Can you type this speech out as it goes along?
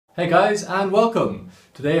Hey guys, and welcome!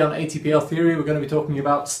 Today on ATPL Theory we're going to be talking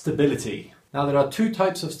about stability. Now there are two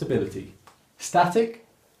types of stability, static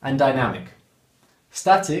and dynamic.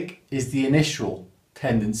 Static is the initial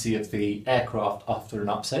tendency of the aircraft after an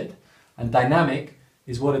upset, and dynamic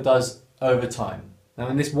is what it does over time. Now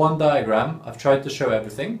in this one diagram I've tried to show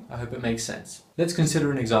everything. I hope it makes sense. Let's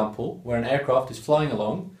consider an example where an aircraft is flying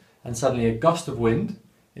along and suddenly a gust of wind,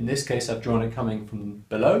 in this case I've drawn it coming from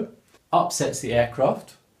below, upsets the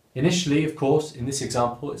aircraft. Initially, of course, in this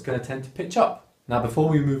example, it's going to tend to pitch up. Now, before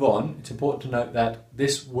we move on, it's important to note that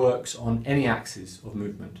this works on any axis of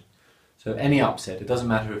movement. So any upset, it doesn't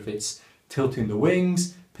matter if it's tilting the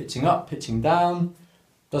wings, pitching up, pitching down,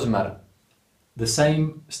 doesn't matter. The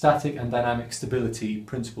same static and dynamic stability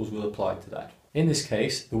principles will apply to that. In this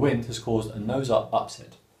case, the wind has caused a nose-up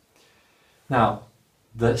upset. Now,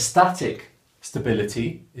 the static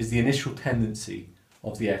stability is the initial tendency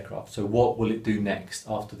of the aircraft. So what will it do next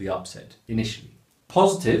after the upset initially?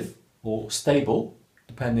 Positive or stable,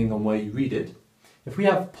 depending on where you read it. If we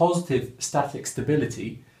have positive static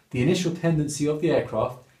stability, the initial tendency of the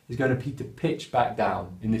aircraft is going to be to pitch back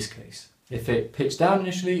down in this case. If it pitched down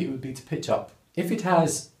initially, it would be to pitch up. If it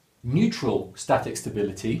has neutral static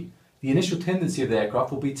stability, the initial tendency of the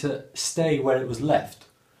aircraft will be to stay where it was left.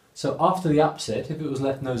 So after the upset, if it was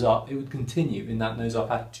left nose up, it would continue in that nose up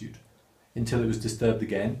attitude until it was disturbed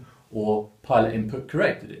again or pilot input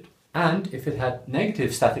corrected it. And if it had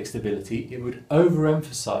negative static stability, it would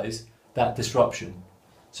overemphasize that disruption.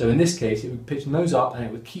 So in this case, it would pitch nose up and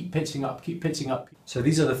it would keep pitching up, keep pitching up. So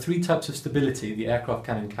these are the three types of stability the aircraft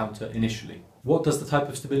can encounter initially. What does the type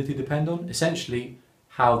of stability depend on? Essentially,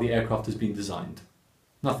 how the aircraft has been designed.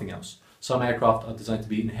 Nothing else. Some aircraft are designed to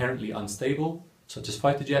be inherently unstable, such as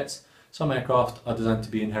fighter jets. Some aircraft are designed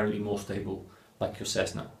to be inherently more stable, like your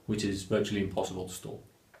Cessna, which is virtually impossible to stall.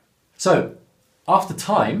 So, after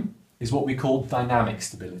time is what we call dynamic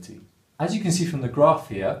stability. As you can see from the graph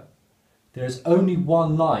here, there is only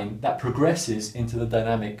one line that progresses into the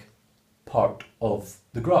dynamic part of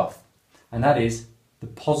the graph, and that is the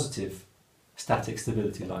positive static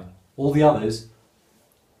stability line. All the others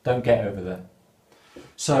don't get over there.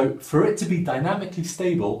 So, for it to be dynamically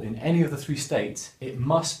stable in any of the three states, it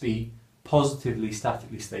must be positively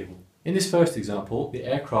statically stable. In this first example, the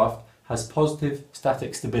aircraft has positive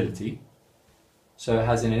static stability, so it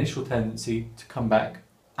has an initial tendency to come back,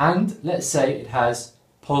 and let's say it has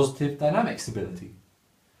positive dynamic stability,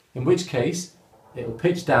 in which case it will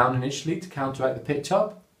pitch down initially to counteract the pitch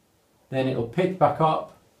up, then it will pitch back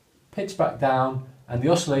up, pitch back down, and the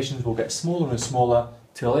oscillations will get smaller and smaller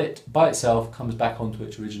till it by itself comes back onto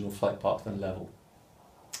its original flight path and level.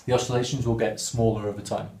 The oscillations will get smaller over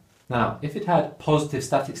time. Now, if it had positive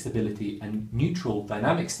static stability and neutral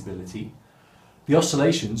dynamic stability, the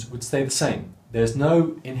oscillations would stay the same. There's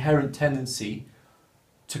no inherent tendency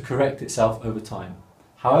to correct itself over time.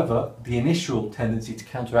 However, the initial tendency to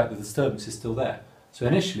counteract the disturbance is still there. So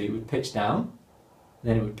initially it would pitch down,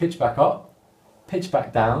 then it would pitch back up, pitch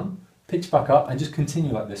back down, pitch back up, and just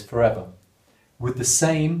continue like this forever with the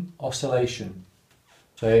same oscillation.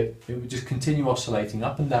 So it would just continue oscillating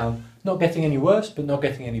up and down, not getting any worse, but not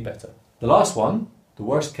getting any better. The last one, the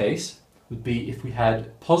worst case, would be if we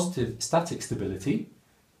had positive static stability,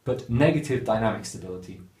 but negative dynamic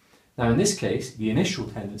stability. Now in this case, the initial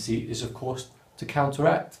tendency is of course to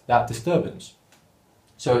counteract that disturbance.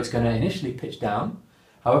 So it's going to initially pitch down,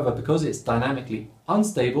 however, because it's dynamically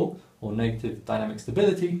unstable or negative dynamic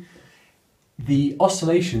stability, the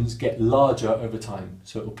oscillations get larger over time.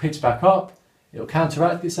 So it will pitch back up, it will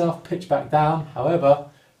counteract itself, pitch back down. However,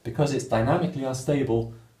 because it's dynamically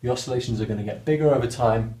unstable, the oscillations are going to get bigger over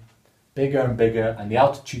time, bigger and bigger, and the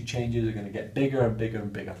altitude changes are going to get bigger and bigger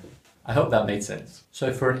and bigger. I hope that made sense.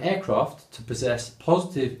 So for an aircraft to possess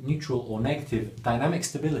positive, neutral or negative dynamic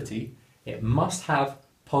stability, it must have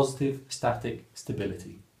positive static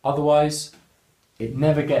stability. Otherwise, it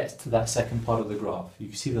never gets to that second part of the graph. You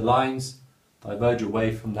can see the lines diverge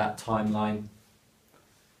away from that timeline,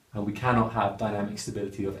 and we cannot have dynamic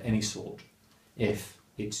stability of any sort if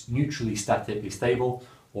it's neutrally statically stable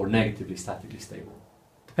or negatively statically stable.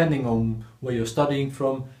 Depending on where you're studying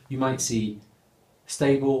from, you might see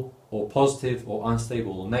stable or positive or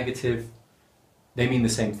unstable or negative. They mean the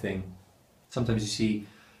same thing. Sometimes you see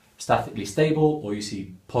statically stable or you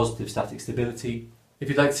see positive static stability. If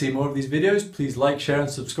you'd like to see more of these videos, please like, share and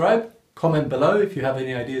subscribe. Comment below if you have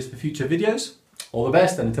any ideas for future videos. All the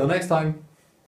best, and until next time.